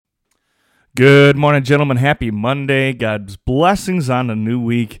Good morning, gentlemen. Happy Monday. God's blessings on a new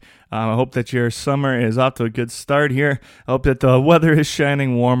week. I hope that your summer is off to a good start here. I hope that the weather is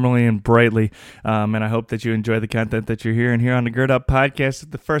shining warmly and brightly. And I hope that you enjoy the content that you're hearing here on the Gird Up Podcast. If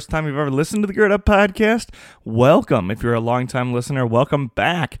it's the first time you've ever listened to the Gird Up Podcast, welcome. If you're a longtime listener, welcome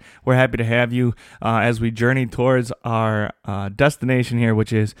back. We're happy to have you as we journey towards our destination here,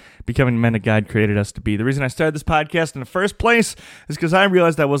 which is becoming the men that God created us to be. The reason I started this podcast in the first place is because I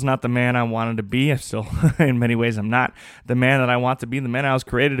realized I was not the man I wanted to be. Still, in many ways, I'm not the man that I want to be, the man I was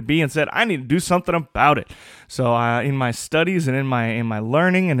created to be, and said I need to do something about it. So in my studies and in my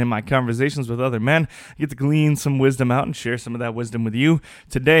learning and in my conversations with other men, I get to glean some wisdom out and share some of that wisdom with you.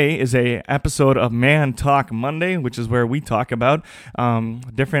 Today is a episode of Man Talk Monday, which is where we talk about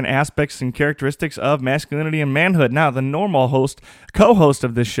different aspects and characteristics of masculinity and manhood. Now, the normal co-host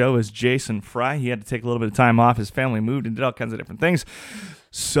of this show is Jason Fry. He had to take a little bit of time off. His family moved and did all kinds of different things.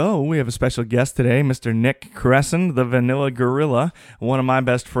 So we have a special guest today, Mr. Nick Cresson, the Vanilla Gorilla, one of my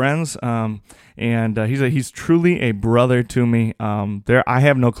best friends, and he's truly a brother to me. I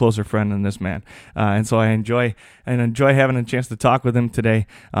have no closer friend than this man, and so I enjoy having a chance to talk with him today.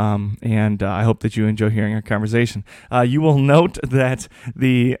 And I hope that you enjoy hearing our conversation. You will note that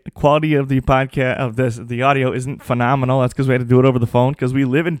the quality of the podcast the audio isn't phenomenal. That's because we had to do it over the phone because we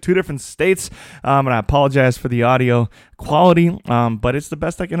live in two different states, and I apologize for the audio quality, but it's the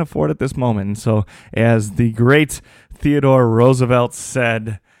best I can afford at this moment. And so, as the great Theodore Roosevelt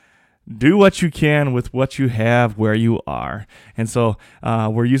said, do what you can with what you have where you are. And so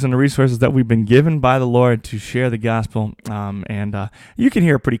we're using the resources that we've been given by the Lord to share the gospel, and you can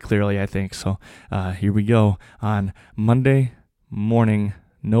hear it pretty clearly, I think. So here we go on Monday morning.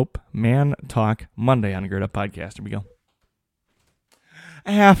 Man Talk Monday on the Gird Up Podcast. Here we go.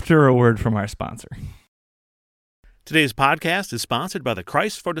 After a word from our sponsor. Today's podcast is sponsored by the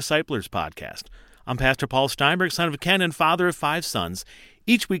Christ for Disciplers podcast. I'm Pastor Paul Steinberg, son of Ken and father of 5 sons.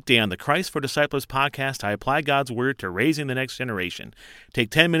 Each weekday on the Christ for Disciplers podcast, I apply God's word to raising the next generation.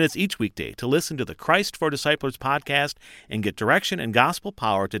 Take 10 minutes each weekday to listen to the Christ for Disciplers podcast and get direction and gospel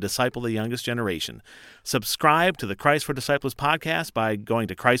power to disciple the youngest generation. Subscribe to the Christ for Disciplers podcast by going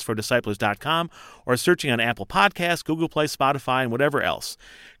to christfordisciplers.com or searching on Apple Podcasts, Google Play, Spotify, and whatever else.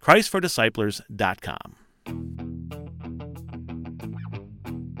 christfordisciplers.com.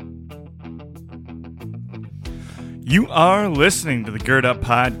 You are listening to the Gird Up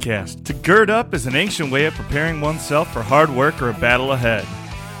Podcast. To gird up is an ancient way of preparing oneself for hard work or a battle ahead.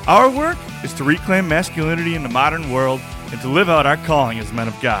 Our work is to reclaim masculinity in the modern world and to live out our calling as men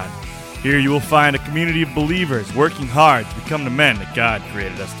of God. Here you will find a community of believers working hard to become the men that God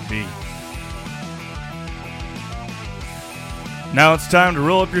created us to be. Now it's time to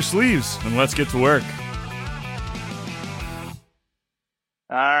roll up your sleeves and let's get to work.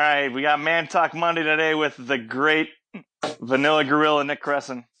 All right, we got Man Talk Monday today with the great Vanilla Gorilla Nick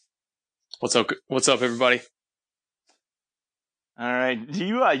Cresson. What's up? What's up, everybody? All right,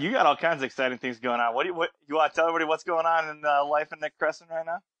 you got all kinds of exciting things going on. What you want to tell everybody what's going on in the life of Nick Cresson right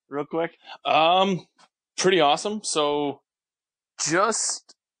now, real quick? Pretty awesome. So,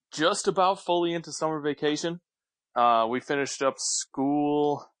 just about fully into summer vacation. We finished up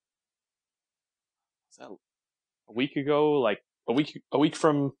school. Was that a week ago? Like a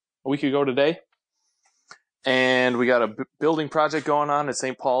week ago today. And we got a building project going on at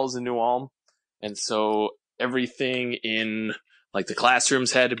St. Paul's in New Ulm. And so everything in like the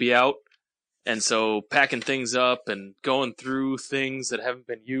classrooms had to be out. And so packing things up and going through things that haven't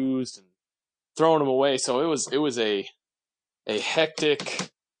been used and throwing them away. So it was a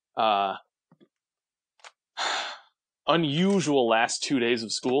hectic, unusual last 2 days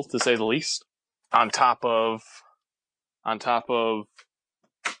of school, to say the least, on top of,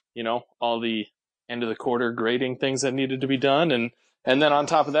 you know, all the end of the quarter grading things that needed to be done. And then on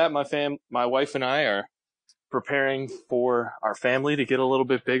top of that, my wife and I are preparing for our family to get a little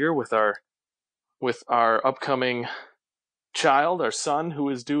bit bigger with our upcoming child, our son, who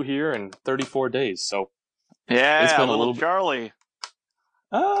is due here in 34 days. So yeah, it's been a little Charlie.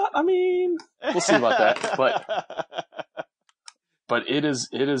 I mean, we'll see about that, but it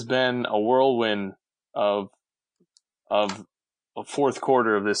has been a whirlwind of a fourth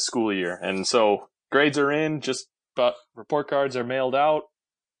quarter of this school year. And so grades are in, just about report cards are mailed out.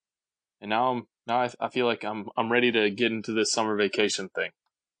 And now I feel like I'm ready to get into this summer vacation thing.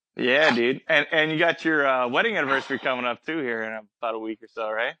 Yeah, dude. And you got your wedding anniversary coming up too here in about a week or so,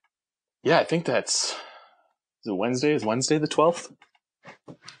 right? Yeah, I think is it Wednesday? Is Wednesday the 12th?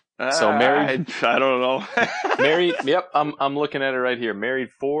 So married. I don't know. Married. Yep. I'm looking at it right here. Married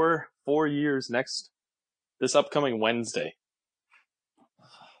 4 years this upcoming Wednesday.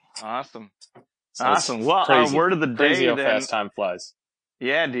 Awesome. So Awesome. it's Well, crazy. our word of the Crazy day how then. fast time flies.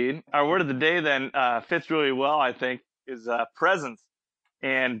 Yeah, dude. Our word of the day then fits really well, I think, is presence.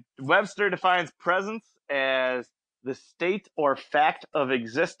 And Webster defines presence as the state or fact of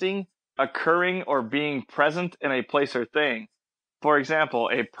existing, occurring, or being present in a place or thing. For example,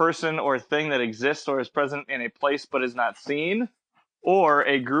 a person or thing that exists or is present in a place but is not seen, or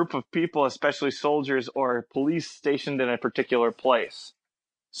a group of people, especially soldiers or police stationed in a particular place.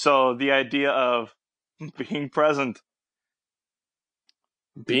 So the idea of being present.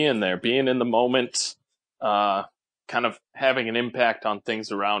 Being there, being in the moment, kind of having an impact on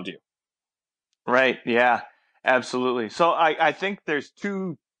things around you. Right. Yeah, absolutely. So I think there's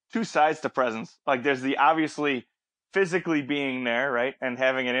two sides to presence. Like there's the obviously physically being there, right, and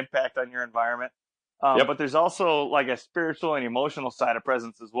having an impact on your environment. Yep. But there's also like a spiritual and emotional side of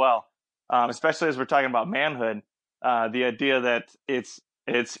presence as well. Especially as we're talking about manhood, the idea that it's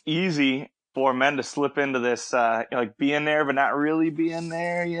easy for men to slip into this like being there but not really being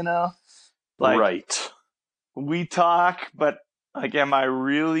there. Like Right. we talk, but like, am I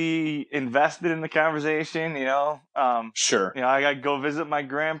really invested in the conversation? Sure. I got to go visit my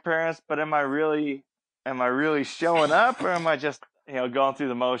grandparents, but am I really showing up, or am I just, going through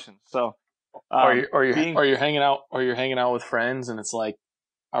the motions? So, Or you're being, hanging out with friends, and it's like,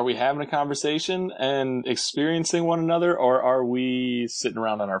 are we having a conversation and experiencing one another, or are we sitting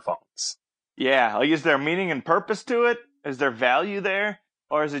around on our phones? yeah, like, is there meaning and purpose to it? Is there value there,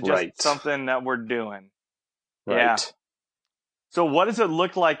 or is it just Right. something that we're doing? Right. Yeah. So what does it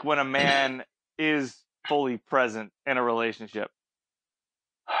look like when a man is fully present in a relationship?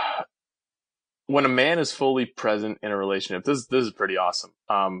 When a man is fully present in a relationship, this is pretty awesome.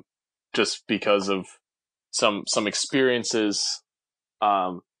 Just because of some experiences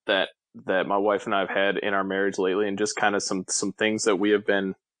that my wife and I have had in our marriage lately, and just kind of some things that we have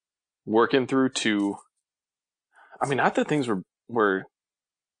been working through to, I mean, not that things were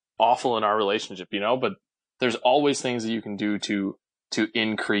awful in our relationship, but there's always things that you can do to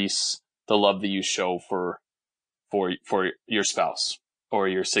increase the love that you show for your spouse or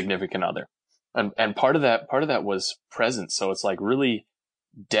your significant other. And part of that was presence. So it's like really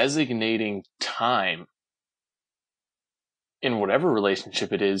designating time in whatever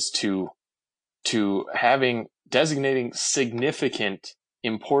relationship it is to designating significant,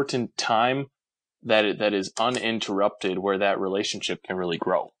 important time that is uninterrupted, where that relationship can really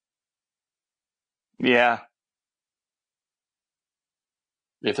grow. Yeah.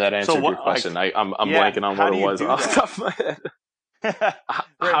 If that answered your question, I'm blanking on what it was off the top of my head.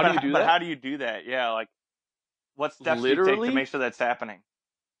 How do you do that? But how do you do that? Yeah, like what steps do you take to make sure that's happening?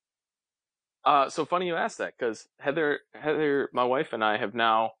 So funny you asked that, because Heather, my wife, and I have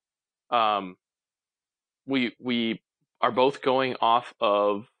now, we are both going off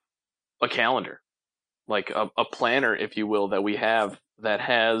of a calendar, like a planner, if you will, that we have that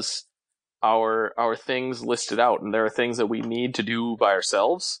has our things listed out, and there are things that we need to do by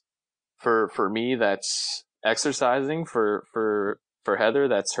ourselves. For me, that's exercising. For Heather,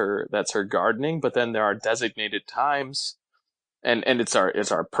 that's her gardening. But then there are designated times, and it's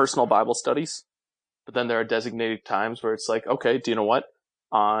our personal Bible studies. But then there are designated times where it's like, okay, do you know what?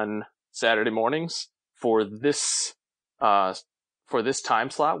 On Saturday mornings for this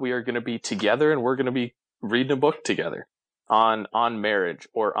time slot, we are going to be together, and we're going to be reading a book together on marriage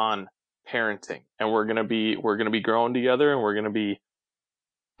or on parenting, and we're gonna be growing together, and we're gonna be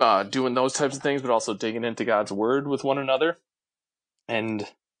doing those types of things, but also digging into God's word with one another, and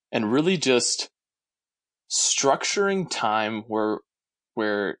really just structuring time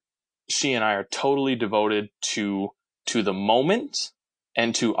where she and I are totally devoted to the moment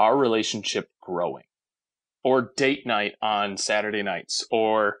and to our relationship growing. Or date night on Saturday nights,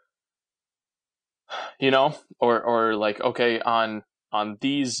 or or like, okay, on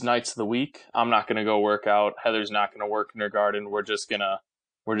these nights of the week, I'm not going to go work out. Heather's not going to work in her garden. We're just going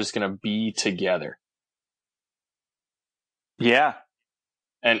to be together. Yeah.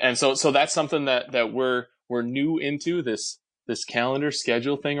 And so that's something that we're new into, this calendar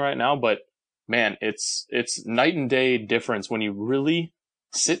schedule thing right now. But man, it's night and day difference when you really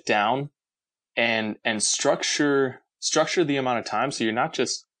sit down and structure the amount of time. So you're not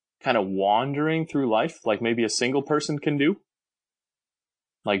just kind of wandering through life like maybe a single person can do.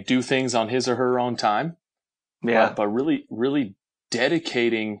 Like do things on his or her own time. Yeah. But really, really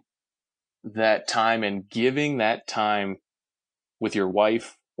dedicating that time and giving that time with your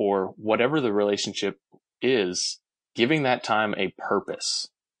wife or whatever the relationship is, giving that time a purpose.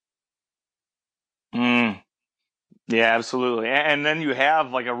 Yeah, absolutely. And then you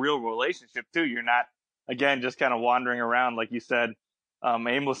have like a real relationship too. You're not, again, just kind of wandering around, like you said,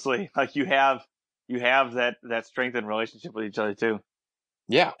 aimlessly. Like you have that strengthened relationship with each other too.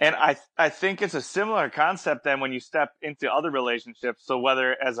 Yeah. And I think it's a similar concept then when you step into other relationships. So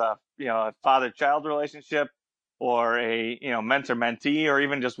whether as a a father-child relationship or a mentor-mentee or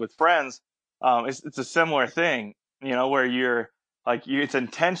even just with friends, it's a similar thing. Where you're like it's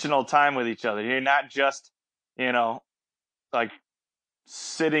intentional time with each other. You're not just like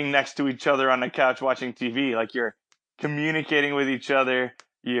sitting next to each other on the couch watching TV. Like you're communicating with each other.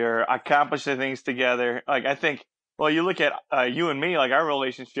 You're accomplishing things together. Like I think, well, you look at you and me, like our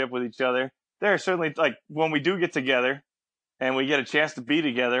relationship with each other. There are certainly like when we do get together and we get a chance to be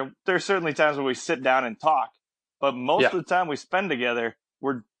together, there are certainly times when we sit down and talk. But most of the time we spend together,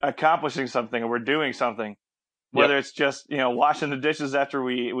 we're accomplishing something or we're doing something. Whether it's just washing the dishes after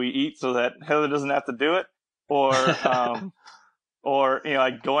we eat so that Heather doesn't have to do it, or or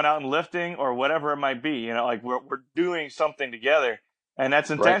like going out and lifting or whatever it might be. Like we're doing something together, and that's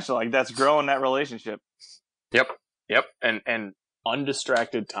intentional. Like that's growing that relationship. Yep. And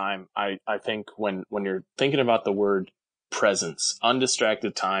undistracted time. I think when you're thinking about the word presence,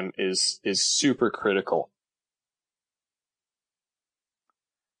 undistracted time is super critical.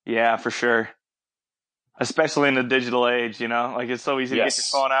 Yeah, for sure. Especially in the digital age, like it's so easy to get your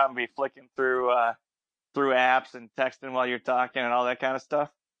phone out and be flicking through apps and texting while you're talking and all that kind of stuff.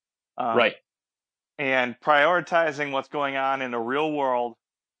 Right. And prioritizing what's going on in the real world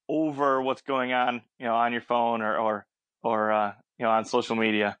over what's going on, on your phone or on social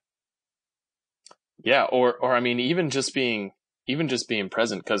media. Yeah. Or I mean, even just being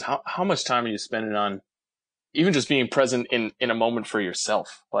present, because how much time are you spending on even just being present in a moment for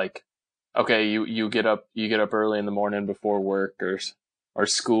yourself? Like, okay, you get up early in the morning before work or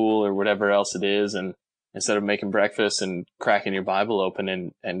school or whatever else it is. And instead of making breakfast and cracking your Bible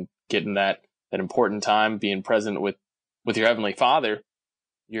open and getting that important time being present with your Heavenly Father,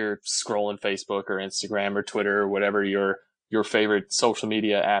 you're scrolling Facebook or Instagram or Twitter or whatever your favorite social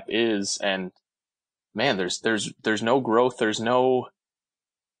media app is. And man, there's no growth. There's no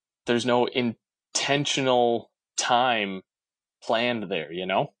intentional time planned there,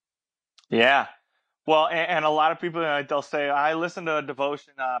 Yeah. Well, and a lot of people, they'll say, I listen to a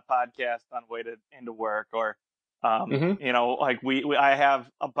devotion podcast on the way into work, or, like I have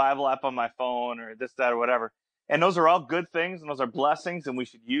a Bible app on my phone or this, that, or whatever. And those are all good things and those are blessings and we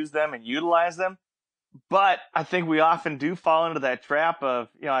should use them and utilize them. But I think we often do fall into that trap of,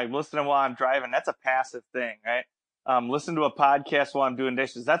 like listening while I'm driving. That's a passive thing, right? Listen to a podcast while I'm doing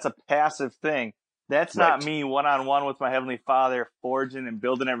dishes. That's a passive thing. That's not me one-on-one with my Heavenly Father, forging and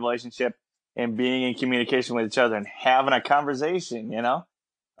building a relationship and being in communication with each other and having a conversation,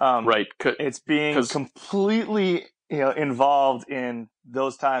 Right. It's being completely, involved in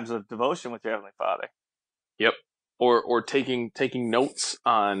those times of devotion with your Heavenly Father. Yep. Or taking notes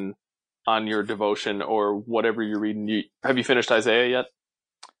on your devotion or whatever you're reading. Have you finished Isaiah yet?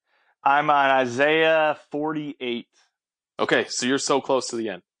 I'm on Isaiah 48. Okay, so you're so close to the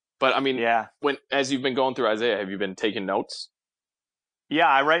end. But I mean, yeah. As you've been going through Isaiah, have you been taking notes? Yeah,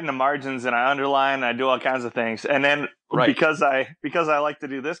 I write in the margins and I underline and I do all kinds of things. And then because I like to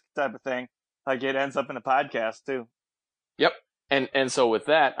do this type of thing, like it ends up in the podcast too. Yep. And so with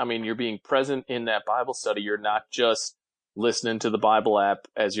that, I mean, you're being present in that Bible study. You're not just listening to the Bible app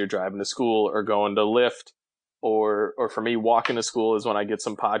as you're driving to school or going to Lyft, or for me, walking to school is when I get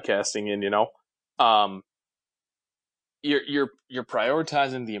some podcasting in, You're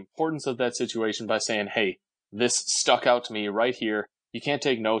prioritizing the importance of that situation by saying, hey, this stuck out to me right here. You can't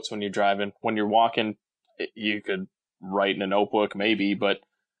take notes when you're driving. When you're walking, you could write in a notebook maybe, but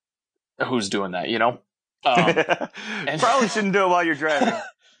who's doing that, And probably shouldn't do it while you're driving.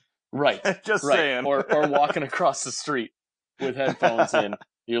 Right. Just saying. Or walking across the street with headphones in.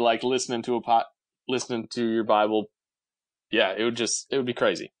 You're like listening to your Bible. Yeah, it would be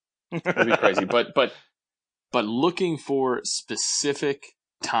crazy. It would be crazy. But looking for specific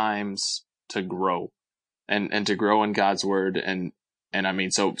times to grow and to grow in God's word. And I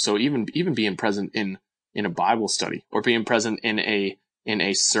mean, so even being present in a Bible study or being present in a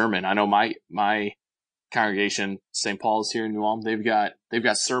sermon. I know my congregation, St. Paul's here in New Ulm, they've got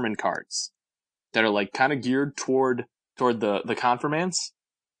sermon cards that are like kind of geared toward the confirmants.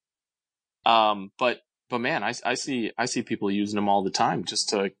 But man, I see people using them all the time just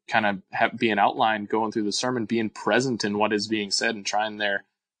to kind of be an outline going through the sermon, being present in what is being said and trying their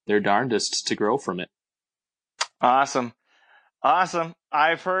darndest to grow from it. Awesome.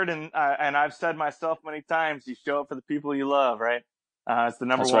 I've heard and I've said myself many times, you show up for the people you love, right? It's the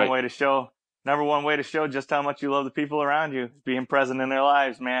number one way to show just how much you love the people around you, being present in their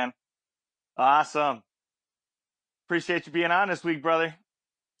lives, man. Awesome. Appreciate you being on this week, brother.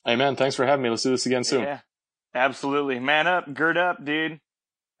 Amen. Thanks for having me. Let's do this again soon. Yeah, absolutely. Man up, gird up, dude.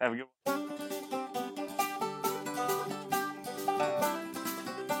 Have a good one.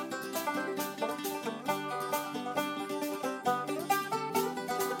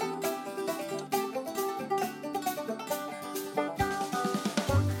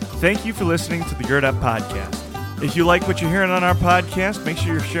 Thank you for listening to the Gird Up Podcast. If you like what you're hearing on our podcast, make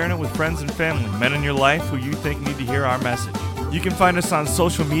sure you're sharing it with friends and family, men in your life who you think need to hear our message. You can find us on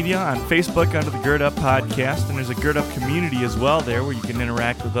social media, on Facebook under the Gird Up Podcast, and there's a Gird Up community as well there where you can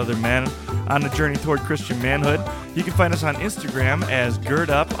interact with other men on the journey toward Christian manhood. You can find us on Instagram as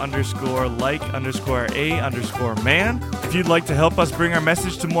girdup_like_a_man. If you'd like to help us bring our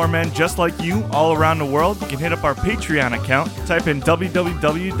message to more men just like you all around the world, you can hit up our Patreon account. Type in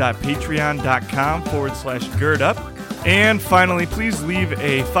www.patreon.com/girdup. And finally, please leave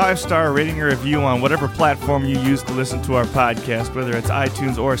a 5-star rating or review on whatever platform you use to listen to our podcast, whether it's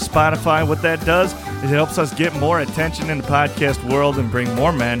iTunes or Spotify. What that does is it helps us get more attention in the podcast world and bring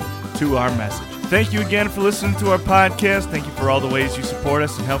more men to our message. Thank you again for listening to our podcast. Thank you for all the ways you support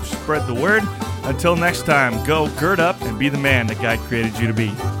us and help spread the word. Until next time, go gird up and be the man that God created you to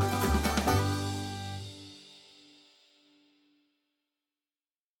be.